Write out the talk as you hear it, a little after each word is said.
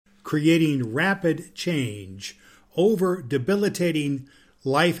creating rapid change over debilitating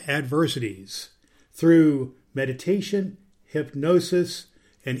life adversities through meditation, hypnosis,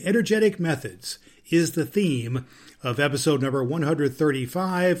 and energetic methods is the theme of episode number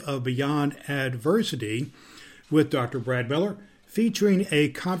 135 of Beyond Adversity with Dr. Brad Miller, featuring a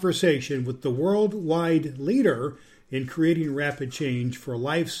conversation with the worldwide leader in creating rapid change for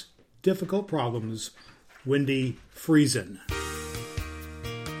life's difficult problems, Wendi Friesen.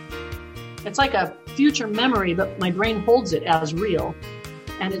 It's like a future memory, but my brain holds it as real.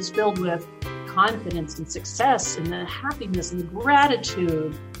 And it's filled with confidence and success and the happiness and the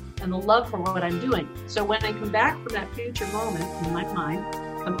gratitude and the love for what I'm doing. So when I come back from that future moment in my mind,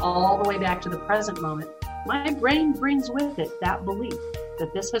 come all the way back to the present moment, my brain brings with it that belief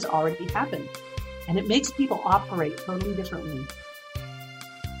that this has already happened. And it makes people operate totally differently.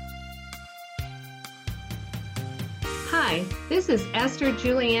 Hi, this is Esther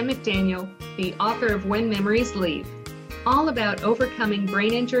Julianne McDaniel, the author of When Memories Leave, all about overcoming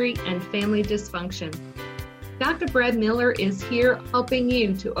brain injury and family dysfunction. Dr. Brad Miller is here helping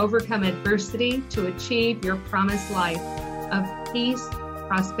you to overcome adversity to achieve your promised life of peace,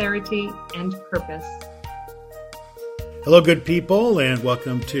 prosperity, and purpose. Hello, good people, and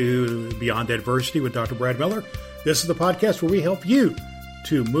welcome to Beyond Adversity with Dr. Brad Miller. This is the podcast where we help you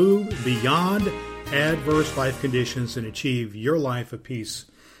to move beyond adverse life conditions and achieve your life of peace,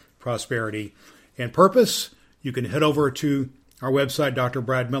 prosperity, and purpose. You can head over to our website,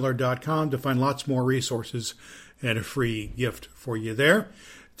 drbradmiller.com, to find lots more resources and a free gift for you there.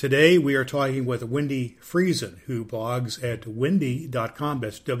 Today, we are talking with Wendi Friesen, who blogs at wendi.com.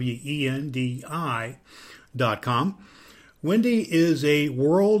 That's Wendi.com. Wendi is a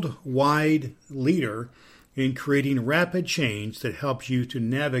worldwide leader in creating rapid change that helps you to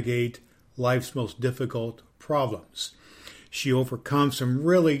navigate life's most difficult problems. She overcomes some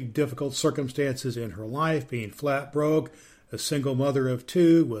really difficult circumstances in her life, being flat broke, a single mother of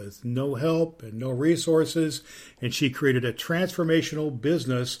two with no help and no resources, and she created a transformational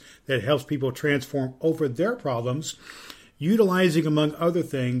business that helps people transform over their problems, utilizing, among other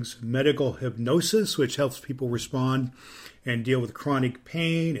things, medical hypnosis, which helps people respond and deal with chronic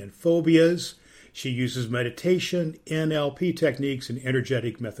pain and phobias. She uses meditation, NLP techniques, and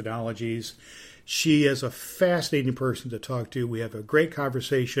energetic methodologies. She is a fascinating person to talk to. We have a great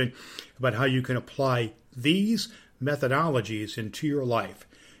conversation about how you can apply these methodologies into your life.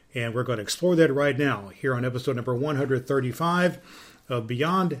 And we're going to explore that right now here on episode number 135 of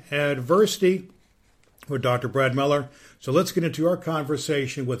Beyond Adversity with Dr. Brad Miller. So let's get into our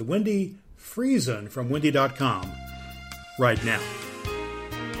conversation with Wendi Friesen from Wendi.com right now.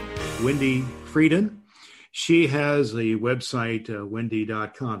 Wendi Friesen. She has the website,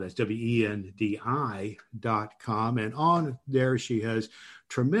 Wendi.com. That's Wendi.com. And on there, she has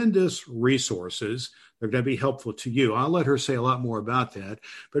tremendous resources that are going to be helpful to you. I'll let her say a lot more about that.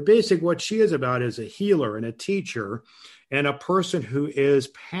 But basically, what she is about is a healer and a teacher and a person who is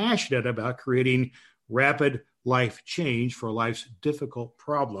passionate about creating rapid life change for life's difficult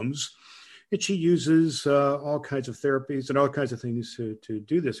problems. And she uses all kinds of therapies and all kinds of things to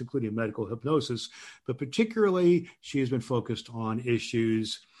do this, including medical hypnosis. But particularly, she has been focused on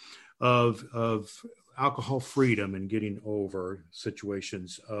issues of alcohol freedom and getting over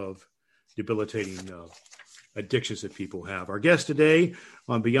situations of debilitating addictions that people have. Our guest today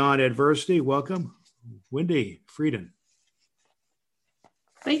on Beyond Adversity, welcome, Wendi Friesen.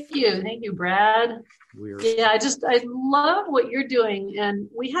 Thank you, Brad. I love what you're doing. And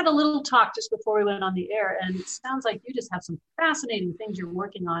we had a little talk just before we went on the air, and it sounds like you just have some fascinating things you're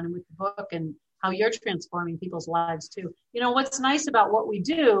working on with the book and how you're transforming people's lives too. You know, what's nice about what we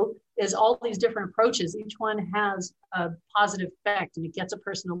do is all these different approaches. Each one has a positive effect, and it gets a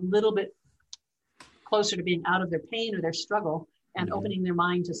person a little bit closer to being out of their pain or their struggle and opening their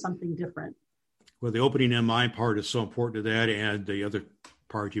mind to something different. Well, the opening in mind part is so important to that. And the other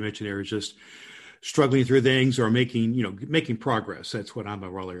part you mentioned there is just struggling through things or making progress. That's what I'm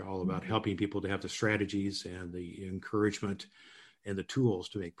really all about, helping people to have the strategies and the encouragement and the tools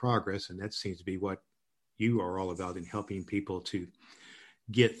to make progress. And that seems to be what you are all about, in helping people to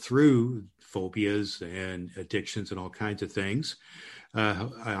get through phobias and addictions and all kinds of things.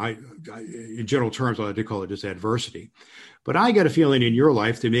 In general terms, I like to call it just adversity. But I got a feeling in your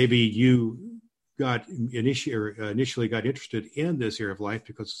life that maybe you initially got interested in this area of life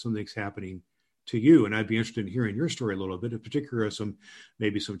because something's happening to you. And I'd be interested in hearing your story a little bit, in particular some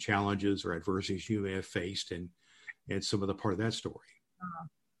challenges or adversities you may have faced and some of the part of that story.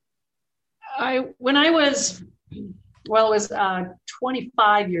 It was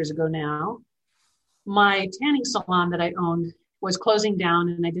 25 years ago now. My tanning salon that I owned was closing down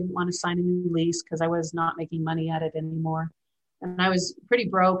and I didn't want to sign a new lease because I was not making money at it anymore. And I was pretty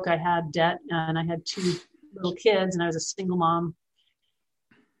broke. I had debt and I had 2 little kids and I was a single mom.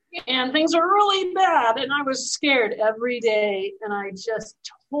 And things were really bad. And I was scared every day. And I just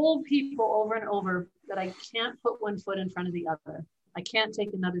told people over and over that I can't put one foot in front of the other. I can't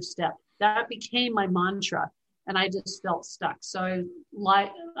take another step. That became my mantra. And I just felt stuck. So I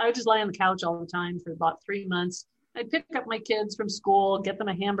would just lie on the couch all the time for about 3 months. I'd pick up my kids from school, get them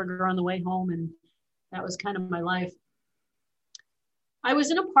a hamburger on the way home. And that was kind of my life. I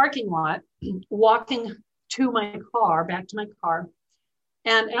was in a parking lot walking to my car, back to my car.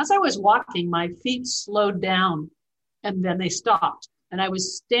 And as I was walking, my feet slowed down and then they stopped. And I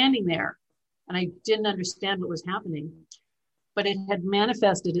was standing there and I didn't understand what was happening. But it had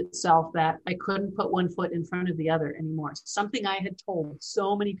manifested itself that I couldn't put one foot in front of the other anymore. Something I had told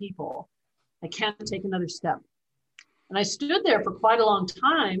so many people, I can't take another step. And I stood there for quite a long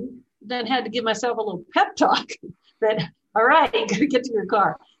time, then had to give myself a little pep talk that, all right, you got to get to your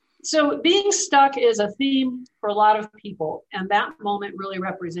car. So being stuck is a theme for a lot of people. And that moment really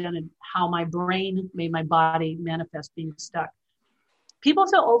represented how my brain made my body manifest being stuck. People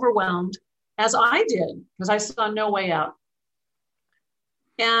feel overwhelmed, as I did, because I saw no way out.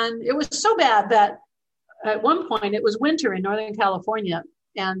 And it was so bad that at one point it was winter in Northern California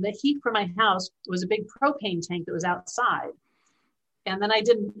and the heat for my house was a big propane tank that was outside. And then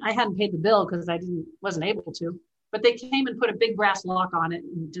I hadn't paid the bill because I wasn't able to, but they came and put a big brass lock on it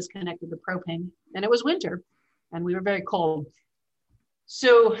and disconnected the propane. And it was winter and we were very cold.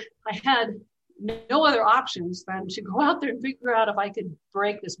 So I had no other options than to go out there and figure out if I could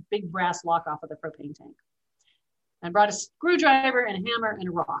break this big brass lock off of the propane tank. I brought a screwdriver and a hammer and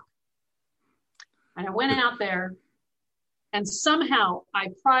a rock. And I went out there and somehow I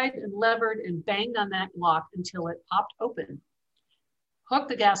pried and levered and banged on that lock until it popped open, hooked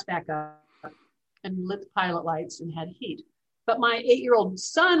the gas back up and lit the pilot lights and had heat. But my 8-year-old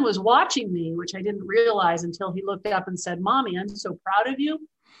son was watching me, which I didn't realize until he looked up and said, "Mommy, I'm so proud of you."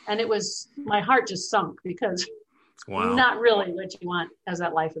 And my heart just sunk because not really what you want as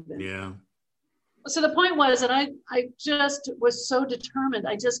that life had been. Yeah. So the point was that I just was so determined.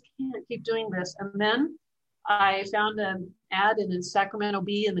 I just can't keep doing this. And then I found an ad in a Sacramento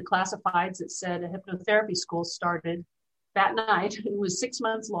Bee in the classifieds that said a hypnotherapy school started that night. It was 6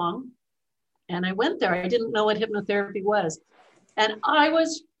 months long. And I went there. I didn't know what hypnotherapy was. And I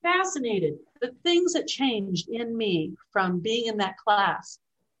was fascinated. The things that changed in me from being in that class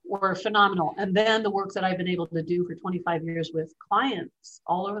were phenomenal. And then the work that I've been able to do for 25 years with clients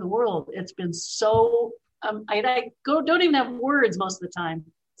all over the world, it's been so, I don't even have words most of the time.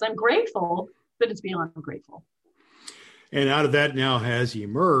 So I'm grateful, but it's beyond grateful. And out of that now has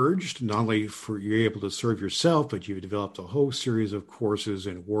emerged, not only for you're able to serve yourself, but you've developed a whole series of courses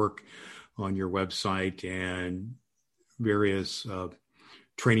and work on your website and various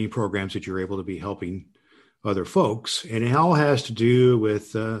training programs that you're able to be helping other folks. And it all has to do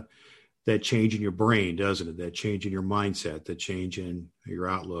with that change in your brain, doesn't it? That change in your mindset, that change in your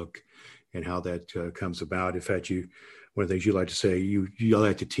outlook and how that comes about. In fact, one of the things you like to say, you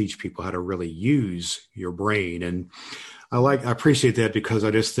like to teach people how to really use your brain. And I appreciate that because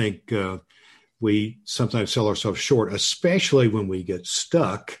I just think we sometimes sell ourselves short, especially when we get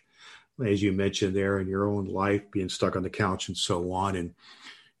stuck, as you mentioned there in your own life, being stuck on the couch and so on. And,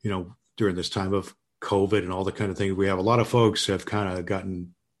 during this time of COVID and all the kind of things, we have a lot of folks have kind of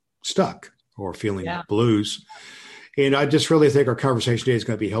gotten stuck or feeling blues. And I just really think our conversation today is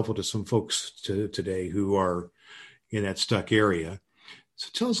going to be helpful to some folks today who are in that stuck area. So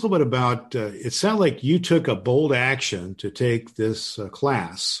tell us a little bit about, it sounded like you took a bold action to take this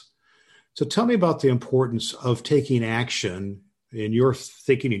class. So tell me about the importance of taking action in your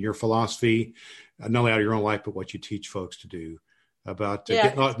thinking, in your philosophy, not only out of your own life, but what you teach folks to do about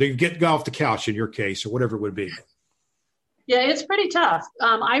getting off the couch in your case or whatever it would be. Yeah, it's pretty tough.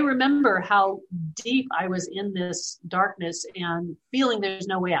 I remember how deep I was in this darkness and feeling there's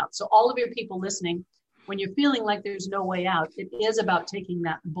no way out. So all of your people listening, when you're feeling like there's no way out, it is about taking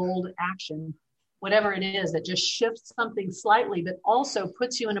that bold action, whatever it is that just shifts something slightly, but also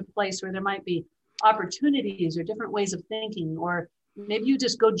puts you in a place where there might be opportunities or different ways of thinking, or maybe you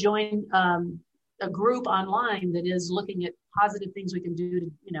just go join a group online that is looking at positive things we can do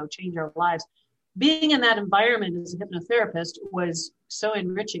to, change our lives. Being in that environment as a hypnotherapist was so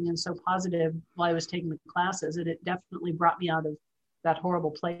enriching and so positive while I was taking the classes, and it definitely brought me out of that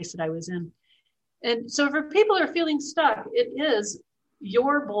horrible place that I was in. And so for people who are feeling stuck, it is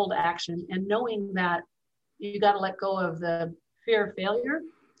your bold action and knowing that you got to let go of the fear of failure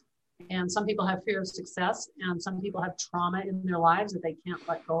And some people have fear of success, and some people have trauma in their lives that they can't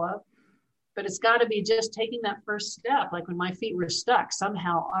let go of. But it's got to be just taking that first step. Like when my feet were stuck,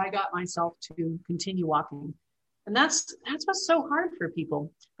 somehow I got myself to continue walking. And that's what's so hard for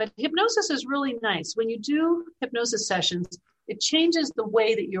people. But hypnosis is really nice. When you do hypnosis sessions, it changes the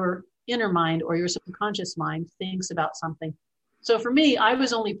way that your inner mind or your subconscious mind thinks about something. So for me, I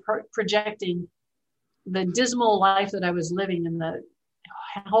was only projecting the dismal life that I was living and the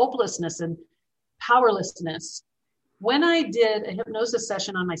hopelessness and powerlessness. When I did a hypnosis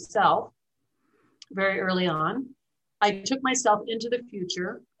session on myself very early on, I took myself into the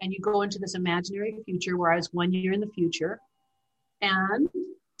future, and you go into this imaginary future where I was 1 year in the future, and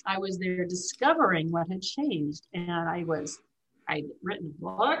I was there discovering what had changed. And I'd written a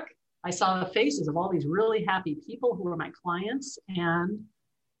book. I saw the faces of all these really happy people who were my clients, and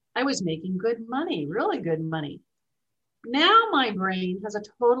I was making good money, really good money. Now my brain has a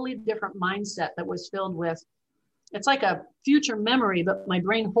totally different mindset that was filled with, it's like a future memory, but my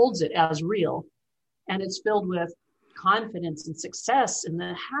brain holds it as real. And it's filled with confidence and success and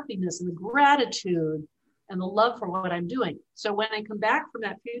the happiness and the gratitude and the love for what I'm doing. So when I come back from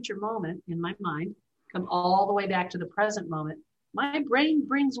that future moment in my mind, come all the way back to the present moment, my brain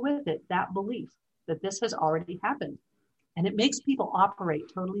brings with it that belief that this has already happened. And it makes people operate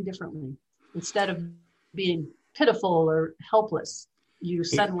totally differently. Instead of being pitiful or helpless, you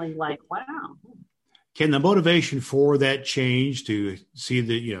suddenly like, wow. Can the motivation for that change to see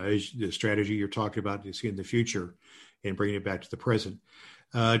as the strategy you're talking about to see in the future and bringing it back to the present,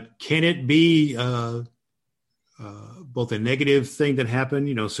 can it be both a negative thing that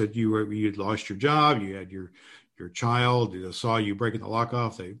happened, so you'd lost your job, you had your child, saw you breaking the lock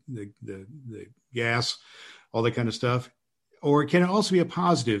off, the gas, all that kind of stuff, or can it also be a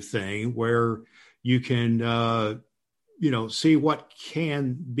positive thing where you can see what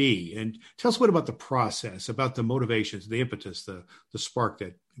can be? And tell us what about the process, about the motivations, the impetus, the spark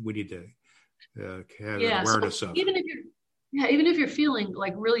that we need to have an awareness of. Even if you're feeling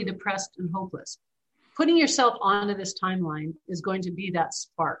like really depressed and hopeless, putting yourself onto this timeline is going to be that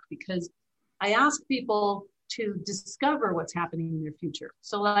spark, because I ask people to discover what's happening in their future.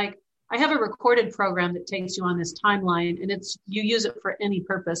 So like I have a recorded program that takes you on this timeline, and you use it for any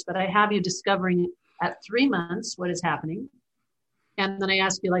purpose, but I have you discovering at 3 months what is happening. And then I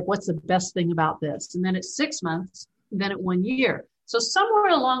ask you, like, what's the best thing about this? And then at 6 months, and then at 1 year. So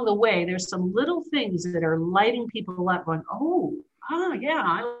somewhere along the way, there's some little things that are lighting people up going, yeah,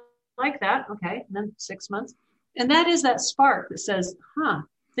 I like that. Okay. And then 6 months. And that is that spark that says,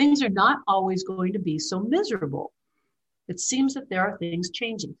 things are not always going to be so miserable. It seems that there are things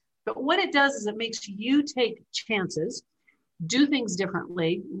changing. But what it does is it makes you take chances, do things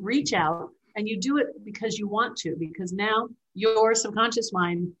differently, reach out, and you do it because you want to, because now your subconscious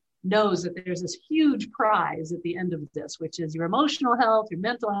mind knows that there's this huge prize at the end of this, which is your emotional health, your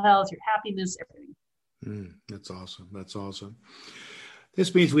mental health, your happiness, everything. That's awesome. That's awesome.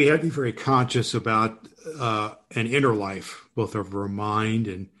 This means we have to be very conscious about an inner life, both of our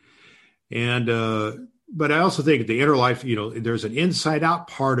mind and but I also think the inner life, there's an inside out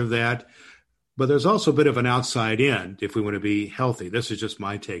part of that, but there's also a bit of an outside in if we want to be healthy. This is just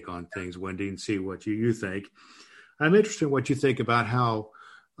my take on things, Wendi, and see what you think. I'm interested in what you think about how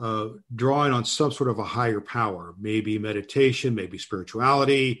drawing on some sort of a higher power, maybe meditation, maybe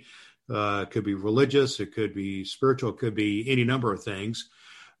spirituality, it could be religious, it could be spiritual, it could be any number of things.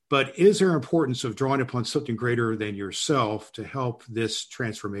 But is there importance of drawing upon something greater than yourself to help this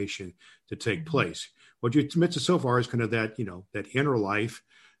transformation to take place? What you mentioned so far is kind of that, that inner life.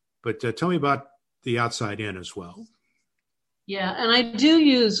 But tell me about the outside in as well. Yeah, and I do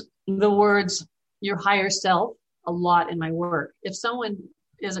use the words your higher self a lot in my work. If someone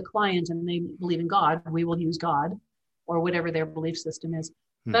is a client and they believe in God, we will use God or whatever their belief system is.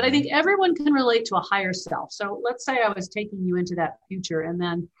 Mm-hmm. But I think everyone can relate to a higher self. So let's say I was taking you into that future and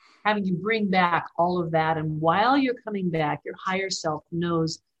then having you bring back all of that. And while you're coming back, your higher self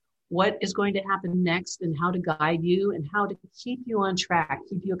knows what is going to happen next and how to guide you and how to keep you on track,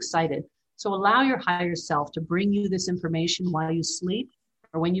 keep you excited. So allow your higher self to bring you this information while you sleep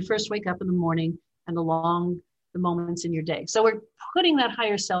or when you first wake up in the morning and along the moments in your day. So we're putting that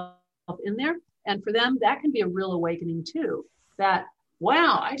higher self in there. And for them, that can be a real awakening too, that,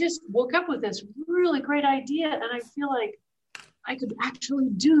 wow, I just woke up with this really great idea and I feel like I could actually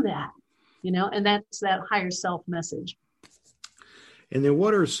do that, and that's that higher self message. And then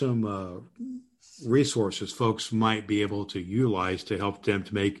what are some resources folks might be able to utilize to help them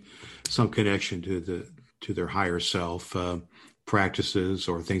to make some connection to their higher self, practices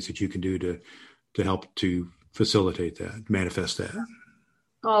or things that you can do to help to facilitate that, manifest that?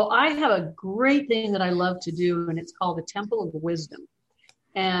 Oh, I have a great thing that I love to do, and it's called the Temple of Wisdom.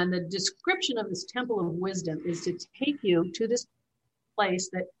 And the description of this Temple of Wisdom is to take you to this place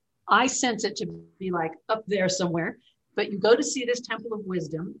that I sense it to be like up there somewhere. But you go to see this Temple of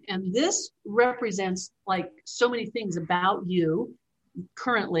Wisdom, and this represents like so many things about you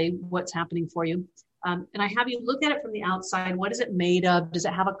currently, what's happening for you. And I have you look at it from the outside. What is it made of? Does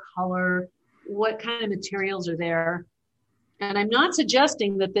it have a color? What kind of materials are there? And I'm not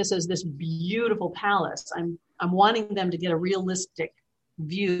suggesting that this is this beautiful palace. I'm wanting them to get a realistic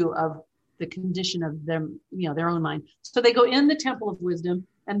view of the condition of them, their own mind. So they go in the Temple of Wisdom,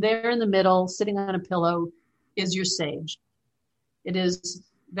 and there in the middle, sitting on a pillow, is your sage. It is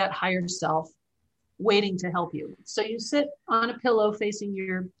that higher self waiting to help you. So you sit on a pillow facing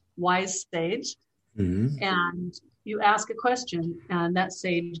your wise sage, and you ask a question, and that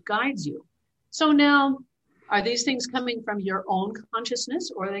sage guides you. So now, are these things coming from your own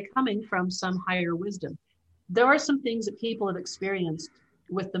consciousness, or are they coming from some higher wisdom? There are some things that people have experienced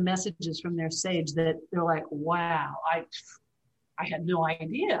with the messages from their sage that they're like, wow, I had no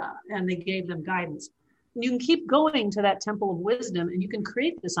idea. And they gave them guidance. And you can keep going to that Temple of Wisdom, and you can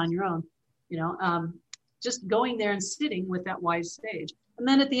create this on your own, just going there and sitting with that wise sage. And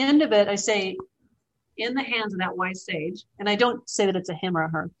then at the end of it, I say, in the hands of that wise sage, and I don't say that it's a him or a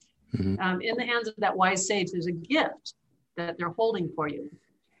her, in the hands of that wise sage, there's a gift that they're holding for you.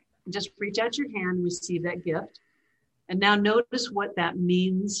 Just reach out your hand and receive that gift. And now notice what that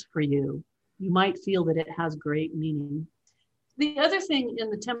means for you. You might feel that it has great meaning. The other thing in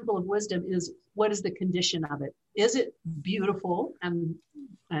the Temple of Wisdom is, what is the condition of it? Is it beautiful and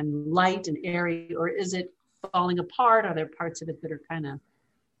light and airy, or is it falling apart? Are there parts of it that are kind of,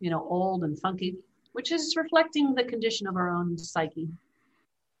 old and funky, which is reflecting the condition of our own psyche.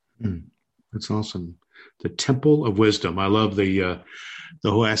 That's awesome. The Temple of Wisdom. I love the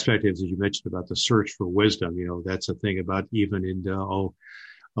whole aspect as you mentioned about the search for wisdom. That's a thing about even in,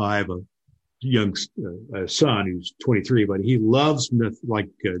 I have a young son who's 23, but he loves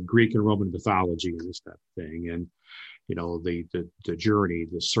Greek and Roman mythology and this type of thing. And, the journey,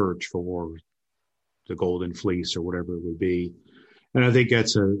 the search for the golden fleece or whatever it would be. And I think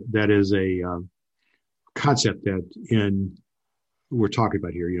that is a concept that we're talking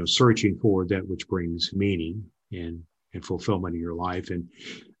about here, searching for that which brings meaning and fulfillment in your life. And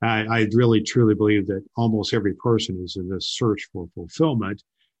I really, truly believe that almost every person is in this search for fulfillment.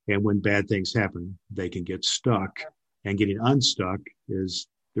 And when bad things happen, they can get stuck, and getting unstuck is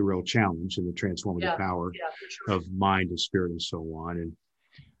the real challenge and the transformative power of mind and spirit and so on. And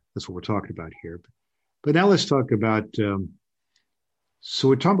that's what we're talking about here. But now let's talk about, so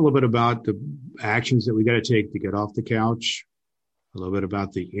we're talking a little bit about the actions that we got to take to get off the couch, a little bit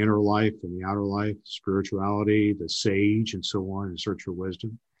about the inner life and the outer life, spirituality, the sage, and so on, and search for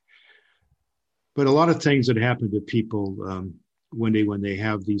wisdom. But a lot of things that happen to people, Wendi, when they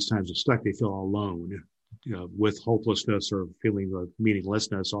have these times of stuck, they feel alone. With hopelessness or feeling of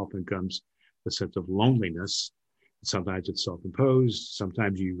meaninglessness often comes a sense of loneliness. Sometimes it's self-imposed.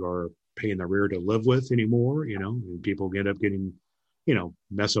 Sometimes you are paying the rear to live with anymore, and people end up getting,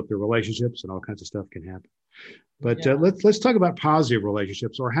 mess up their relationships, and all kinds of stuff can happen. But let's talk about positive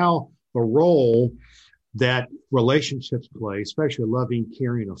relationships, or how the role that relationships play, especially loving,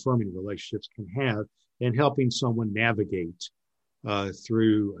 caring, affirming relationships, can have in helping someone navigate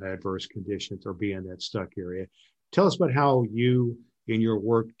through adverse conditions or be in that stuck area. Tell us about how you, in your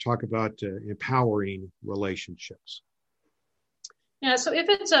work, talk about empowering relationships. Yeah, so if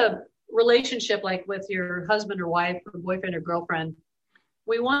it's a relationship like with your husband or wife or boyfriend or girlfriend,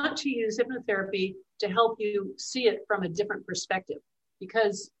 we want to use hypnotherapy to help you see it from a different perspective,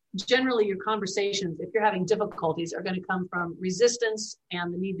 because generally your conversations, if you're having difficulties, are going to come from resistance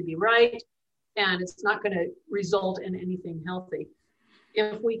and the need to be right, and it's not going to result in anything healthy.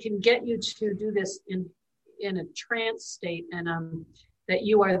 If we can get you to do this in a trance state, and that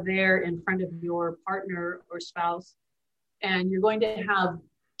you are there in front of your partner or spouse, and you're going to have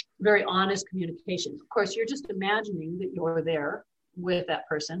very honest communication. Of course, you're just imagining that you're there with that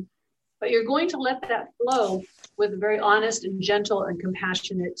person, but you're going to let that flow with very honest and gentle and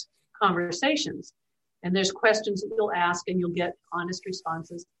compassionate conversations. And there's questions that you'll ask, and you'll get honest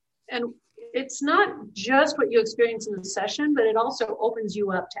responses. And it's not just what you experience in the session, but it also opens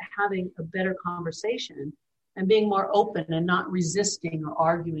you up to having a better conversation and being more open and not resisting or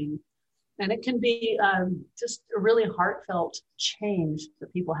arguing. And it can be just a really heartfelt change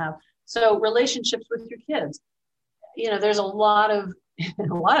that people have. So relationships with your kids, there's a lot of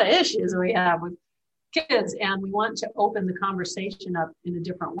issues we have with kids, and we want to open the conversation up in a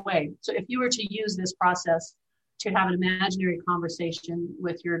different way. So if you were to use this process to have an imaginary conversation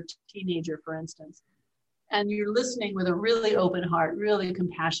with your teenager, for instance, and you're listening with a really open heart, really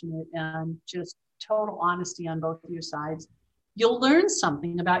compassionate, and just total honesty on both of your sides, you'll learn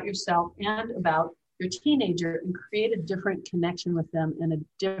something about yourself and about your teenager and create a different connection with them and a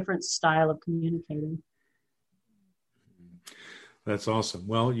different style of communicating. That's awesome.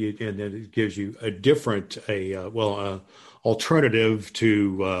 Well, and then it gives you a different, alternative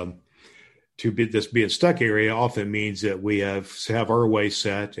to this being stuck area. Often means that we have our way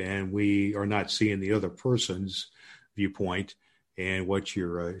set, and we are not seeing the other person's viewpoint. And what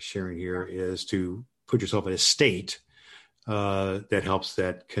you're sharing here is to put yourself in a state that helps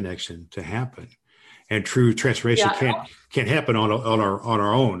that connection to happen. And true transformation can't happen on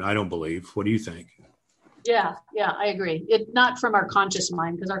our own, I don't believe. What do you think? Yeah, I agree. It not from our conscious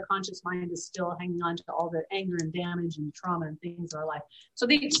mind, because our conscious mind is still hanging on to all the anger and damage and trauma and things in our life. So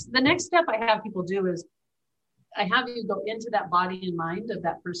the next step I have people do is I have you go into that body and mind of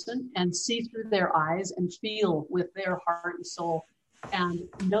that person and see through their eyes and feel with their heart and soul and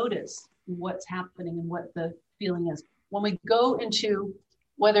notice what's happening and what the feeling is. When we go into,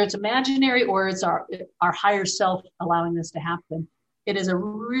 whether it's imaginary or it's our higher self allowing this to happen, it is a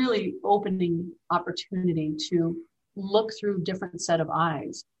really opening opportunity to look through a different set of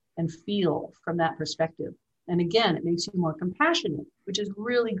eyes and feel from that perspective. And again, it makes you more compassionate, which is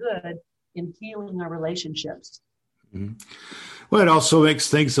really good in healing our relationships. Mm-hmm. Well, it also makes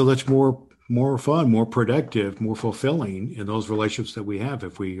things so much more fun, more productive, more fulfilling in those relationships that we have.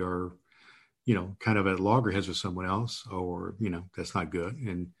 If we are, kind of at loggerheads with someone else, or, that's not good.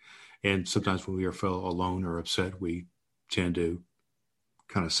 And sometimes when we feel alone or upset, we tend to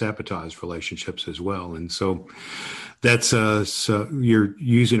kind of sabotage relationships as well. And so that's, so you're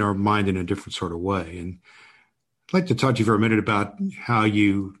using our mind in a different sort of way. And I'd like to talk to you for a minute about how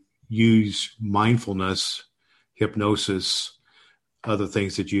you use mindfulness, hypnosis, other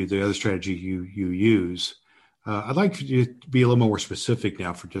things the other strategy you use. I'd like you to be a little more specific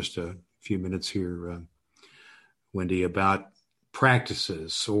now for just a few minutes here, Wendi, about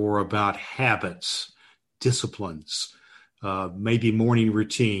practices or about habits, disciplines, maybe morning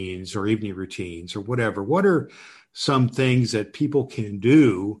routines or evening routines or whatever. What are some things that people can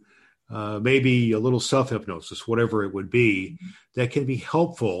do, maybe a little self-hypnosis, whatever it would be, that can be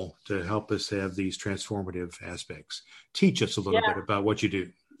helpful to help us have these transformative aspects? Teach us a little bit about what you do.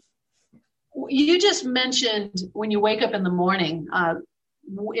 You just mentioned when you wake up in the morning.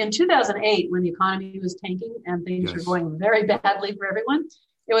 In 2008, when the economy was tanking and things were going very badly for everyone,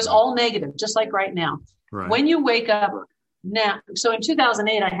 it was all negative, just like right now. Right. When you wake up now, so in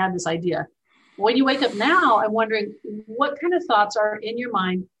 2008, I had this idea. When you wake up now, I'm wondering what kind of thoughts are in your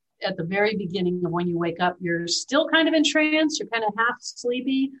mind at the very beginning of when you wake up. You're still kind of in trance, you're kind of half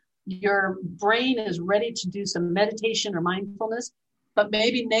sleepy, your brain is ready to do some meditation or mindfulness, but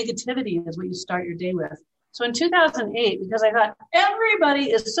maybe negativity is what you start your day with. So in 2008, because I thought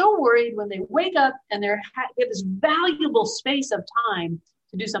everybody is so worried when they wake up and they have this valuable space of time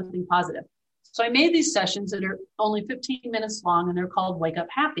to do something positive. So I made these sessions that are only 15 minutes long, and they're called Wake Up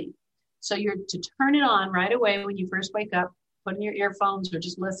Happy. So you're to turn it on right away when you first wake up, put in your earphones or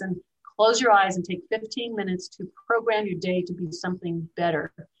just listen, close your eyes and take 15 minutes to program your day to be something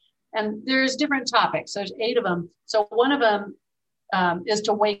better. And there's different topics. There's 8 of them. So one of them is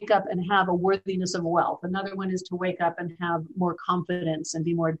to wake up and have a worthiness of wealth. Another one is to wake up and have more confidence and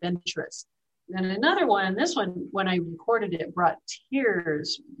be more adventurous. And another one, this one, when I recorded it, brought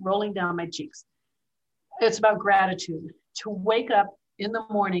tears rolling down my cheeks. It's about gratitude. To wake up in the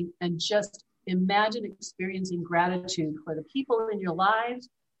morning and just imagine experiencing gratitude for the people in your lives,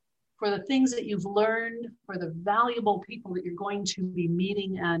 for the things that you've learned, for the valuable people that you're going to be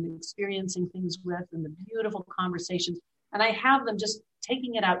meeting and experiencing things with, and the beautiful conversations. And I have them just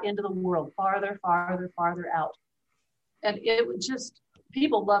taking it out into the world, farther, farther, farther out. And it would just,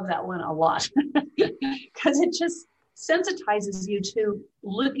 people love that one a lot because it just sensitizes you to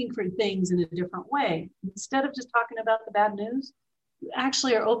looking for things in a different way. Instead of just talking about the bad news, you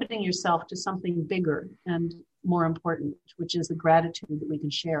actually are opening yourself to something bigger and more important, which is the gratitude that we can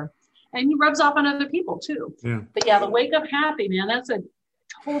share. And it rubs off on other people too. Yeah. But the Wake Up Happy, man, that's a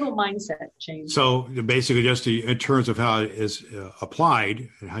total mindset change. So basically just in terms of how it is applied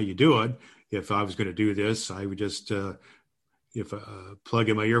and how you do it, if I was going to do this, I would just plug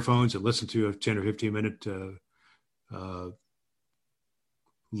in my earphones and listen to a 10 or 15 minute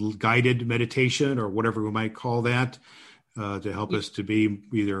guided meditation or whatever we might call that to help us to be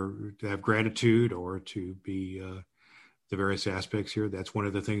either to have gratitude or to be the various aspects here. That's one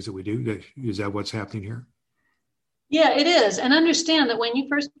of the things that we do. Is that what's happening here? Yeah, it is. And understand that when you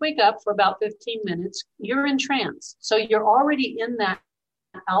first wake up for about 15 minutes, you're in trance. So you're already in that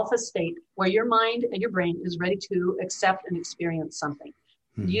alpha state where your mind and your brain is ready to accept and experience something.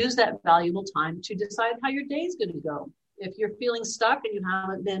 Use that valuable time to decide how your day is going to go. If you're feeling stuck and you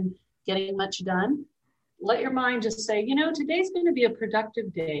haven't been getting much done, let your mind just say, today's going to be a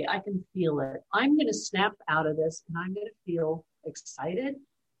productive day. I can feel it. I'm going to snap out of this and I'm going to feel excited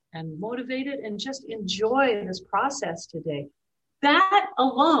and motivated and just enjoy this process today. That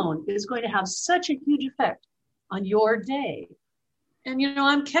alone is going to have such a huge effect on your day. And,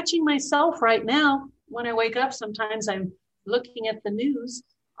 I'm catching myself right now when I wake up. Sometimes I'm looking at the news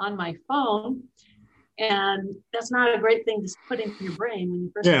on my phone, and that's not a great thing to put in your brain when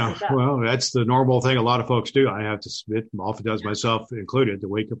you first wake up. Well, that's the normal thing a lot of folks do. I have to submit, often does myself included, to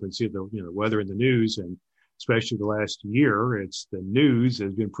wake up and see the weather in the news, and especially the last year, the news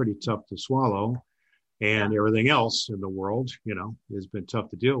has been pretty tough to swallow, and everything else in the world, has been tough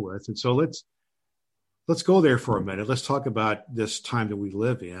to deal with. And so let's go there for a minute. Let's talk about this time that we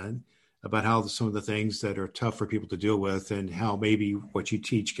live in, about how some of the things that are tough for people to deal with and how maybe what you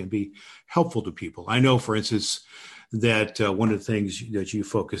teach can be helpful to people. I know, for instance, that one of the things that you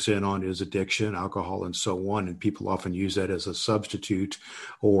focus in on is addiction, alcohol, and so on. And people often use that as a substitute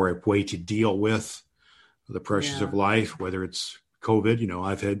or a way to deal with the pressures of life, whether it's COVID.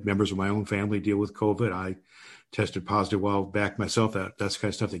 I've had members of my own family deal with COVID. I tested positive a while back myself. That's the kind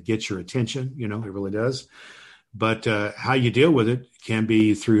of stuff that gets your attention. It really does. But how you deal with it can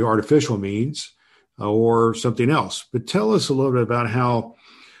be through artificial means or something else. But tell us a little bit about how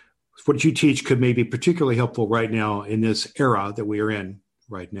what you teach could maybe particularly helpful right now in this era that we are in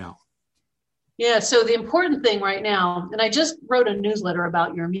right now. Yeah, so the important thing right now, and I just wrote a newsletter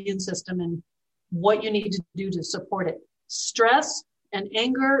about your immune system and what you need to do to support it. Stress and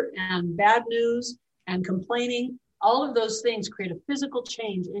anger and bad news and complaining, all of those things create a physical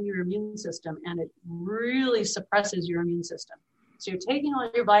change in your immune system, and it really suppresses your immune system. So you're taking all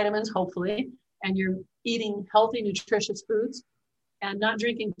your vitamins, hopefully, and you're eating healthy, nutritious foods and not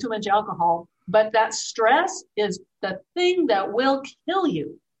drinking too much alcohol. But that stress is the thing that will kill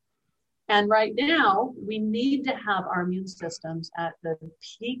you. And right now, we need to have our immune systems at the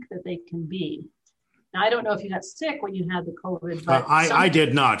peak that they can be. Now, I don't know if you got sick when you had the COVID. But I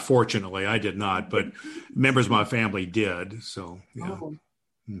did not, fortunately. I did not, but members of my family did. So, yeah. Oh,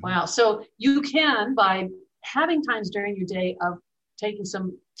 wow. So you can, by having times during your day of taking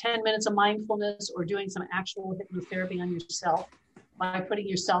some 10 minutes of mindfulness or doing some actual hypnotherapy on yourself, by putting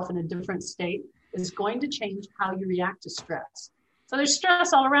yourself in a different state, is going to change how you react to stress. So there's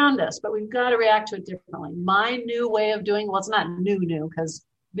stress all around us, but we've got to react to it differently. My new way of doing, well, it's not new because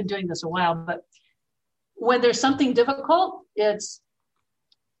I've been doing this a while, but when there's something difficult, it's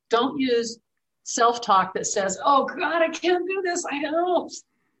don't use self-talk that says, oh God, I can't do this. I know.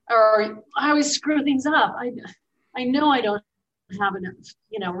 Or I always screw things up. I know I don't have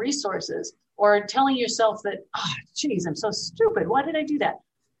enough, resources. Or telling yourself that, oh, geez, I'm so stupid. Why did I do that?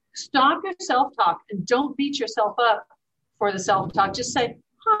 Stop your self-talk and don't beat yourself up for the self-talk. Just say,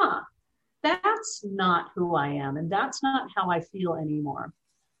 that's not who I am. And that's not how I feel anymore.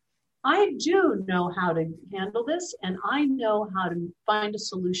 I do know how to handle this, and I know how to find a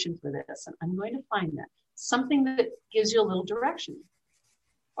solution for this. And I'm going to find that. Something that gives you a little direction.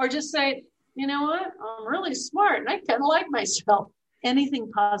 Or just say, you know what? I'm really smart and I kind of like myself.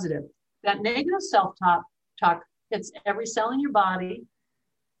 Anything positive. That negative self-talk hits every cell in your body,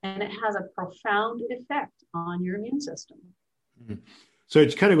 and it has a profound effect on your immune system. So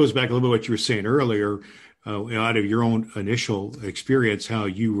it kind of goes back a little bit what you were saying earlier, out of your own initial experience, how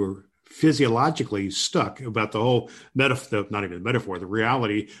you were physiologically stuck about the whole metaphor, not even metaphor, the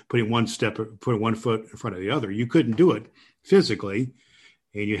reality, putting one foot in front of the other. You couldn't do it physically,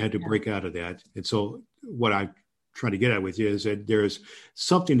 and you had to break out of that. And so what I'm trying to get at with you is that there's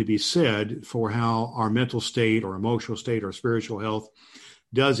something to be said for how our mental state or emotional state or spiritual health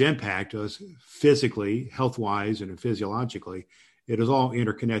does impact us physically, health-wise, and physiologically. It is all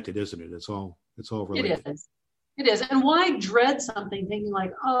interconnected, isn't it? It's all related. It is. And why dread something thinking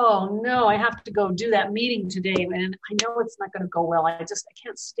like, oh no, I have to go do that meeting today, and I know it's not going to go well. I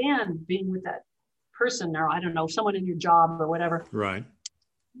can't stand being with that person, or I don't know, someone in your job or whatever. Right.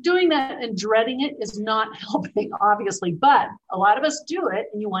 Doing that and dreading it is not helping, obviously, but a lot of us do it,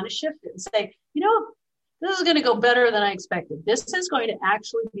 and you want to shift it and say, this is going to go better than I expected. This is going to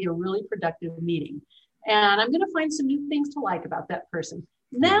actually be a really productive meeting. And I'm going to find some new things to like about that person.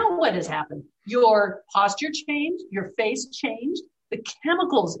 Now what has happened? Your posture changed, your face changed, the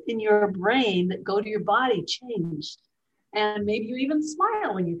chemicals in your brain that go to your body changed. And maybe you even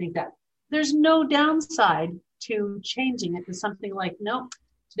smile when you think that. There's no downside to changing it to something like, no,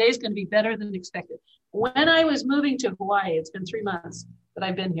 today's going to be better than expected. When I was moving to Hawaii, it's been 3 months that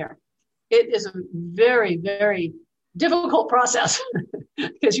I've been here. It is a very, very difficult process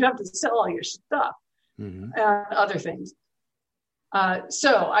because you have to sell all your stuff and other things.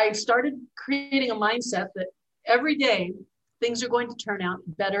 So I started creating a mindset that every day things are going to turn out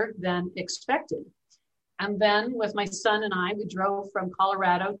better than expected. And then with my son and I, we drove from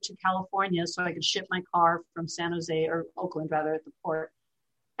Colorado to California so I could ship my car from San Jose, or Oakland rather, at the port.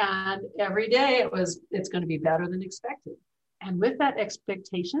 And every day it's going to be better than expected. And with that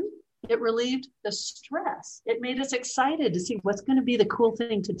expectation, it relieved the stress. It made us excited to see what's going to be the cool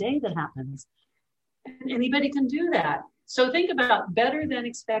thing today that happens. And anybody can do that. So think about better than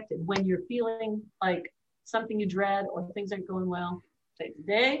expected when you're feeling like something you dread or things aren't going well. Say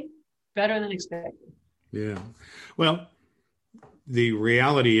today, better than expected. Yeah. Well, the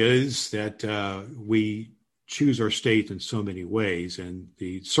reality is that we choose our state in so many ways, and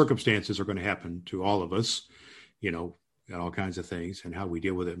the circumstances are going to happen to all of us, and all kinds of things, and how we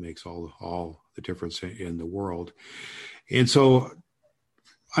deal with it makes all the difference in the world. And so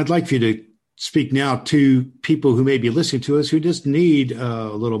I'd like for you to speak now to people who may be listening to us who just need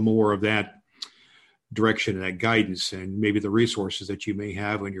a little more of that direction and that guidance, and maybe the resources that you may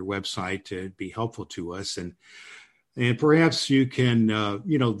have on your website to be helpful to us. And perhaps you can,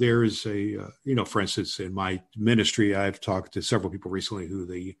 there's for instance, in my ministry, I've talked to several people recently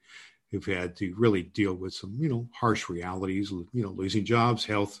who've had to really deal with some, harsh realities, losing jobs,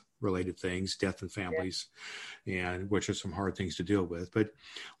 health related things, death in families, and which are some hard things to deal with. But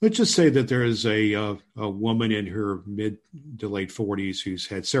let's just say that there is a woman in her mid to late 40s who's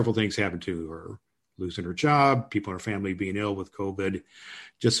had several things happen to her, losing her job, people in her family being ill with COVID,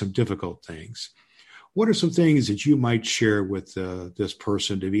 just some difficult things. What are some things that you might share with this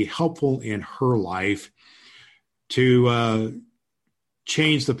person to be helpful in her life to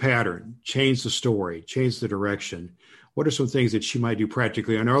change the pattern, change the story, change the direction? What are some things that she might do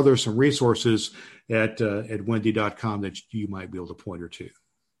practically? And are there some resources at Wendi.com that you might be able to point her to?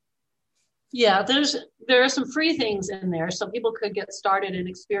 Yeah, there are some free things in there, so people could get started and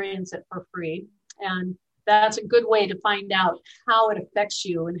experience it for free. And that's a good way to find out how it affects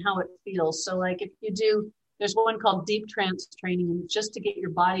you and how it feels. So like if you do, there's one called deep trance training, and just to get your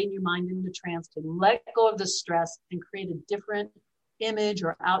body and your mind into trance, to let go of the stress and create a different image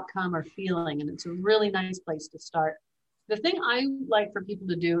or outcome or feeling. And it's a really nice place to start. The thing I like for people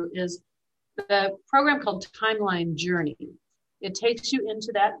to do is the program called Timeline Journey. It takes you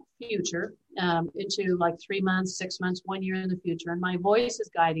into that future, into like 3 months, 6 months, 1 year in the future. And my voice is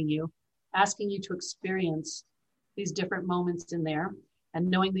guiding you, asking you to experience these different moments in there, and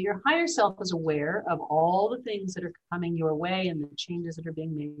knowing that your higher self is aware of all the things that are coming your way and the changes that are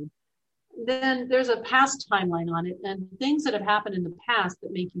being made. Then there's a past timeline on it, and things that have happened in the past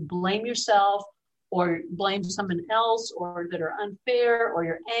that make you blame yourself or blame someone else, or that are unfair or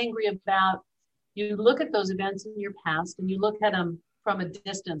you're angry about. You look at those events in your past and you look at them from a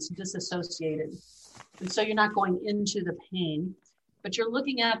distance, disassociated. And so you're not going into the pain, but you're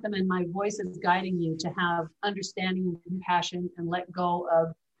looking at them, and my voice is guiding you to have understanding and compassion and let go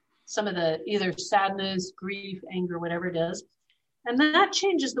of some of the either sadness, grief, anger, whatever it is. And that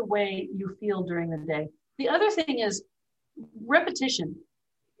changes the way you feel during the day. The other thing is repetition.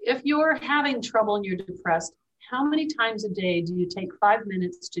 If you're having trouble and you're depressed, how many times a day do you take 5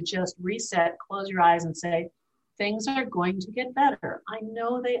 minutes to just reset, close your eyes and say, things are going to get better. I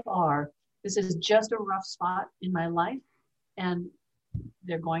know they are. This is just a rough spot in my life, and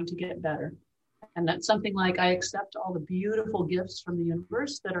they're going to get better. And that's something like, I accept all the beautiful gifts from the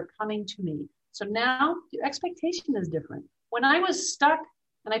universe that are coming to me. So now your expectation is different. When I was stuck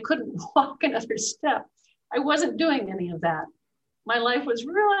and I couldn't walk another step, I wasn't doing any of that. My life was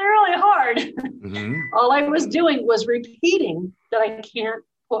really, really hard. Mm-hmm. All I was doing was repeating that I can't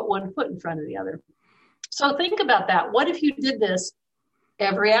put one foot in front of the other. So think about that. What if you did this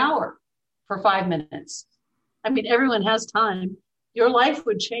every hour for 5 minutes? I mean, everyone has time. Your life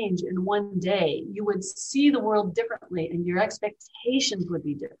would change in one day. You would see the world differently, and your expectations would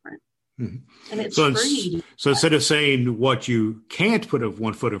be different. Mm-hmm. And it's free. So instead of saying what you can't put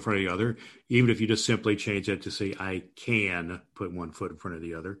one foot in front of the other, even if you just simply change it to say, I can put one foot in front of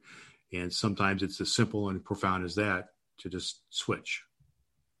the other. And sometimes it's as simple and profound as that, to just switch.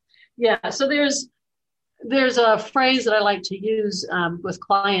 Yeah. So there's a phrase that I like to use with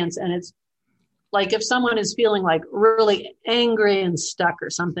clients, and it's like, if someone is feeling like really angry and stuck or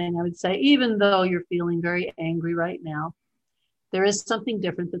something, I would say, even though you're feeling very angry right now, there is something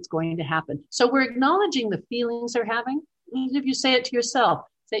different that's going to happen. So we're acknowledging the feelings they're having. Even if you say it to yourself,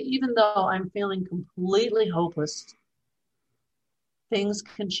 Say, even though I'm feeling completely hopeless, things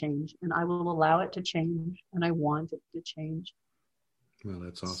can change, and I will allow it to change, and I want it to change. Well,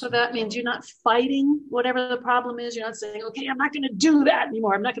 that's awesome. So that means you're not fighting whatever the problem is. You're not saying, okay, I'm not going to do that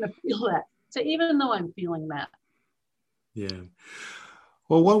anymore. I'm not going to feel that. So even though I'm feeling that. Yeah.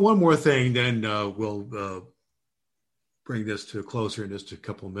 Well, one more thing, then we'll bring this to a closer in just a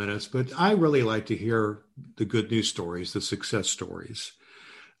couple of minutes. But I really like to hear the good news stories, the success stories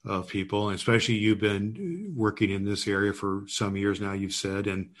of people, and especially you've been working in this area for some years now, you've said,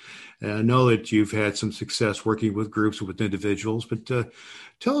 and I know that you've had some success working with groups, with individuals, but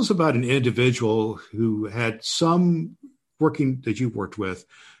tell us about an individual who had some working that you've worked with,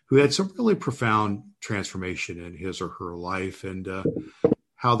 who had some really profound transformation in his or her life, and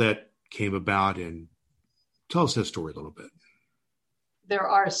how that came about, and tell us that story a little bit. There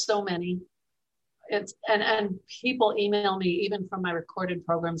are so many. It's and people email me even from my recorded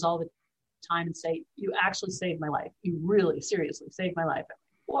programs all the time and say, you actually saved my life. You really seriously saved my life.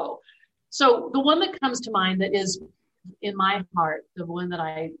 Whoa. So the one that comes to mind that is in my heart, the one that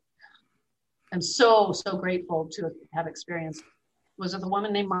I am so grateful to have experienced, was with a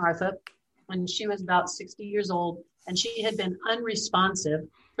woman named Martha, when she was about 60 years old, and she had been unresponsive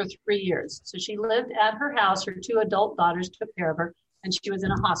for 3 years. So she lived at her house. Her 2 adult daughters took care of her, and she was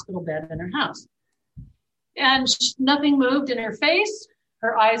in a hospital bed in her house. And nothing moved in her face.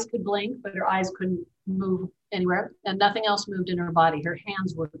 Her eyes could blink, but her eyes couldn't move anywhere. And nothing else moved in her body. Her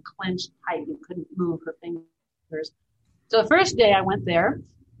hands were clenched tight. You couldn't move her fingers. So the first day I went there,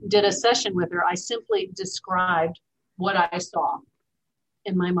 did a session with her, I simply described what I saw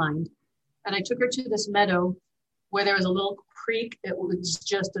in my mind. And I took her to this meadow where there was a little creek. It was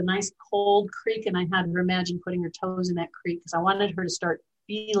just a nice cold creek. And I had her imagine putting her toes in that creek because I wanted her to start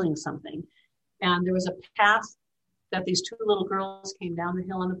feeling something. And there was a path that these 2 little girls came down the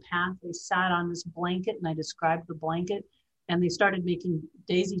hill on the path. They sat on this blanket, and I described the blanket. And they started making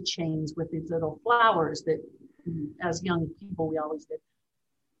daisy chains with these little flowers that, as young people, we always did.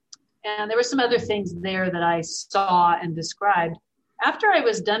 And there were some other things there that I saw and described. After I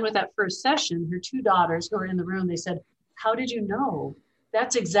was done with that first session, her 2 daughters who were in the room, they said, how did you know?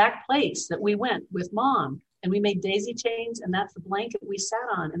 That's the exact place that we went with Mom. And we made daisy chains, and that's the blanket we sat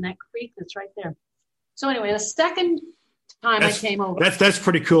on, and that creek that's right there. So anyway, the second time I came over. That's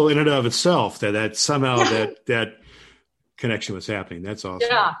pretty cool in and of itself, that somehow that connection was happening. That's awesome.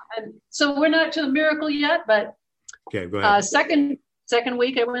 Yeah. And so we're not to the miracle yet, but okay, go ahead. Second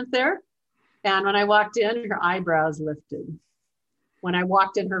week I went there, and when I walked in, her eyebrows lifted. When I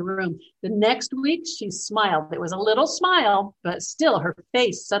walked in her room, the next week she smiled. It was a little smile, but still her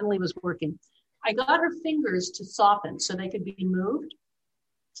face suddenly was working. I got her fingers to soften so they could be moved,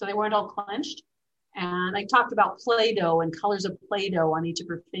 so they weren't all clenched. And I talked about Play-Doh and colors of Play-Doh on each of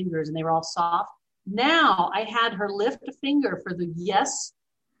her fingers, and they were all soft. Now I had her lift a finger for the yes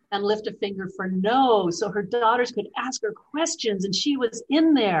and lift a finger for no, so her daughters could ask her questions, and she was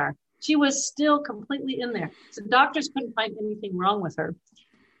in there. She was still completely in there. So doctors couldn't find anything wrong with her.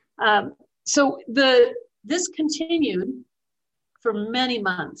 So this continued for many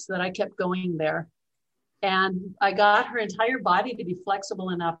months that I kept going there. And I got her entire body to be flexible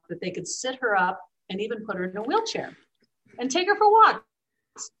enough that they could sit her up and even put her in a wheelchair and take her for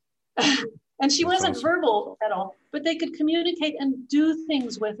walks. And she wasn't verbal at all, but they could communicate and do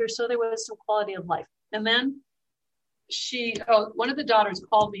things with her. So there was some quality of life. And then one of the daughters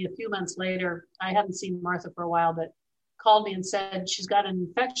called me a few months later. I hadn't seen Martha for a while, but called me and said she's got an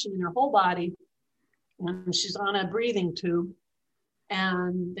infection in her whole body and she's on a breathing tube.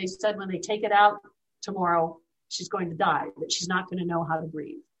 And they said when they take it out tomorrow, she's going to die, that she's not going to know how to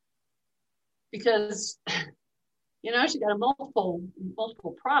breathe. Because, she got multiple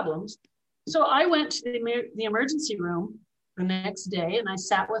problems. So I went to the emergency room the next day, and I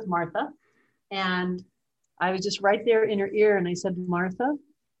sat with Martha, and I was just right there in her ear. And I said, Martha,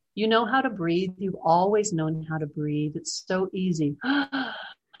 you know how to breathe. You've always known how to breathe. It's so easy.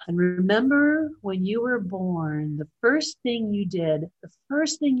 And remember when you were born, the first thing you did, the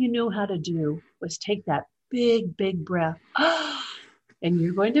first thing you knew how to do was take that big, big breath. And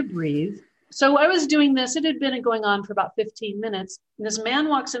you're going to breathe. So I was doing this. It had been going on for about 15 minutes. And this man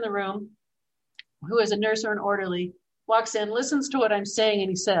walks in the room, who is a nurse or an orderly, walks in, listens to what I'm saying, and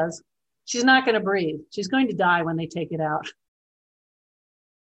he says, she's not going to breathe. She's going to die when they take it out.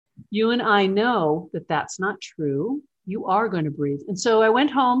 You and I know that that's not true. You are going to breathe. And so I went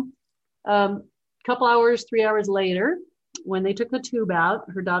home a couple hours, 3 hours later, when they took the tube out,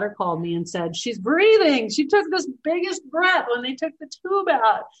 her daughter called me and said, she's breathing. She took this biggest breath when they took the tube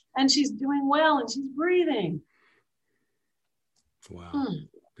out, and she's doing well and she's breathing. Wow.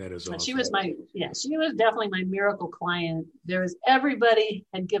 That is awesome. She was definitely my miracle client. Everybody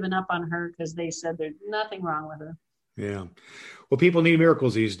had given up on her because they said there's nothing wrong with her. Yeah. Well, people need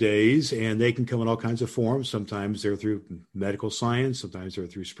miracles these days, and they can come in all kinds of forms. Sometimes they're through medical science. Sometimes they're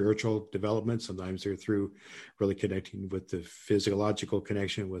through spiritual development. Sometimes they're through really connecting with the physiological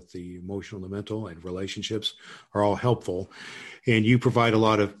connection with the emotional, the mental, and relationships are all helpful. And you provide a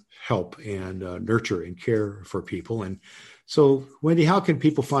lot of help and nurture and care for people. And so, Wendi, how can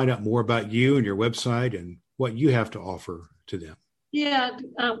people find out more about you and your website and what you have to offer to them? Yeah,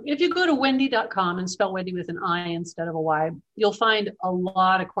 if you go to Wendi.com and spell Wendi with an I instead of a Y, you'll find a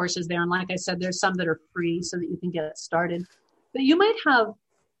lot of courses there. And like I said, there's some that are free so that you can get started. But you might have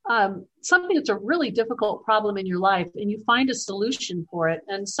something that's a really difficult problem in your life and you find a solution for it.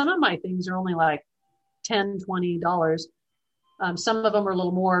 And some of my things are only like $10, $20. Some of them are a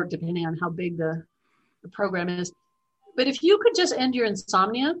little more depending on how big the program is. But if you could just end your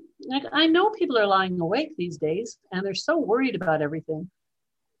insomnia, like I know people are lying awake these days and they're so worried about everything.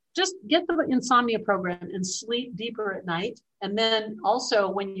 Just get the insomnia program and sleep deeper at night. And then also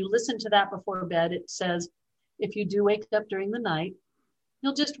when you listen to that before bed, it says, if you do wake up during the night,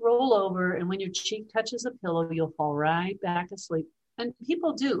 you'll just roll over. And when your cheek touches a pillow, you'll fall right back asleep. And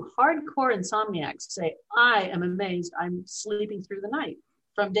people do. Hardcore insomniacs say, I am amazed I'm sleeping through the night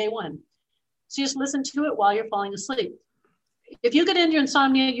from day one. So just listen to it while you're falling asleep. If you get into your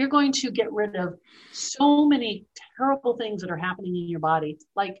insomnia, you're going to get rid of so many terrible things that are happening in your body,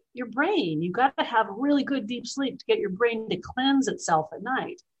 like your brain. You've got to have really good deep sleep to get your brain to cleanse itself at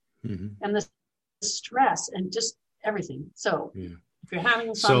night. Mm-hmm. And the stress and just everything. So if you're having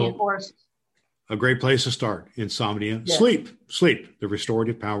insomnia, a great place to start, insomnia, yes. Sleep, the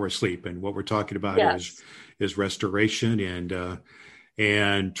restorative power of sleep. And what we're talking about is restoration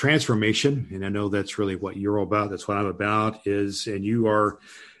and transformation. And I know that's really what you're all about. That's what I'm about and you are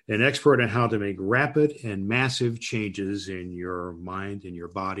an expert on how to make rapid and massive changes in your mind, in your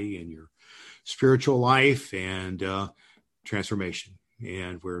body, in your spiritual life and transformation.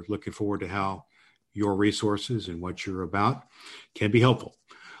 And we're looking forward to how your resources and what you're about can be helpful.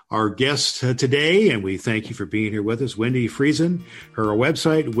 Our guest today, and we thank you for being here with us, Wendi Friesen. Her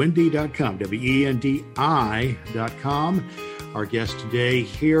website, Wendi.com, Wendi.com. Our guest today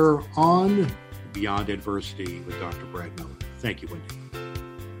here on Beyond Adversity with Dr. Brad Miller. Thank you, Wendi.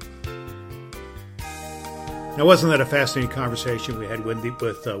 Now, wasn't that a fascinating conversation we had with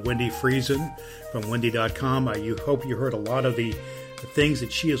Wendi Friesen from Wendi.com? I hope you heard a lot of the things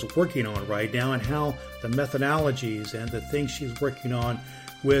that she is working on right now and how the methodologies and the things she's working on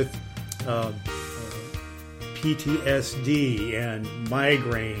with PTSD and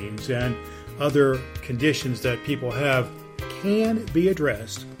migraines and other conditions that people have can be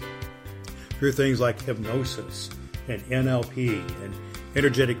addressed through things like hypnosis and NLP and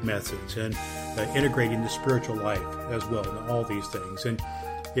energetic methods and integrating the spiritual life as well and all these things. And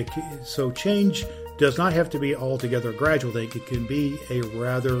so change does not have to be altogether a gradual thing. It can be a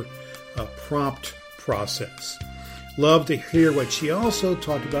rather prompt process. Love to hear what she also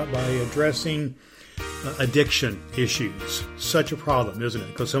talked about by addressing addiction issues. Such a problem, isn't it?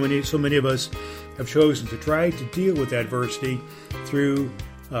 Because so many of us have chosen to try to deal with adversity through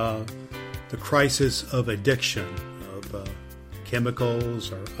the crisis of addiction, of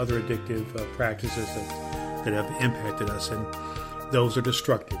chemicals or other addictive practices that have impacted us, and those are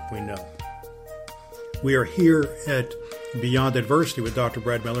destructive, we know. We are here at Beyond Adversity with Dr.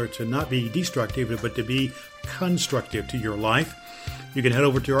 Brad Miller to not be destructive, but to be constructive to your life. You can head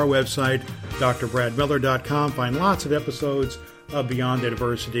over to our website, drbradmiller.com, find lots of episodes of Beyond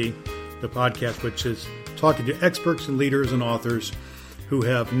Adversity, the podcast which is talking to experts and leaders and authors who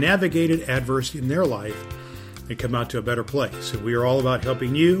have navigated adversity in their life and come out to a better place. And we are all about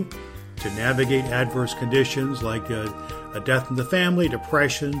helping you to navigate adverse conditions like a death in the family,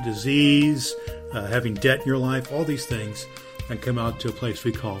 depression, disease, having debt in your life, all these things, and come out to a place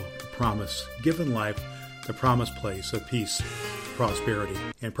we call the promise-given life, the promised place of peace, prosperity,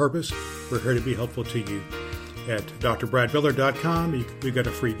 and purpose. We're here to be helpful to you. At drbradmiller.com, we've got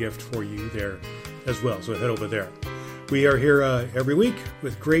a free gift for you there as well, so head over there. We are here every week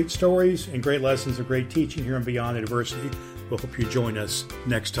with great stories and great lessons of great teaching here on Beyond Adversity. We'll hope you join us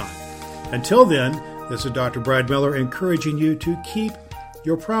next time. Until then, this is Dr. Brad Miller encouraging you to keep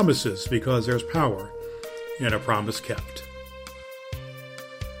your promises because there's power in a promise kept.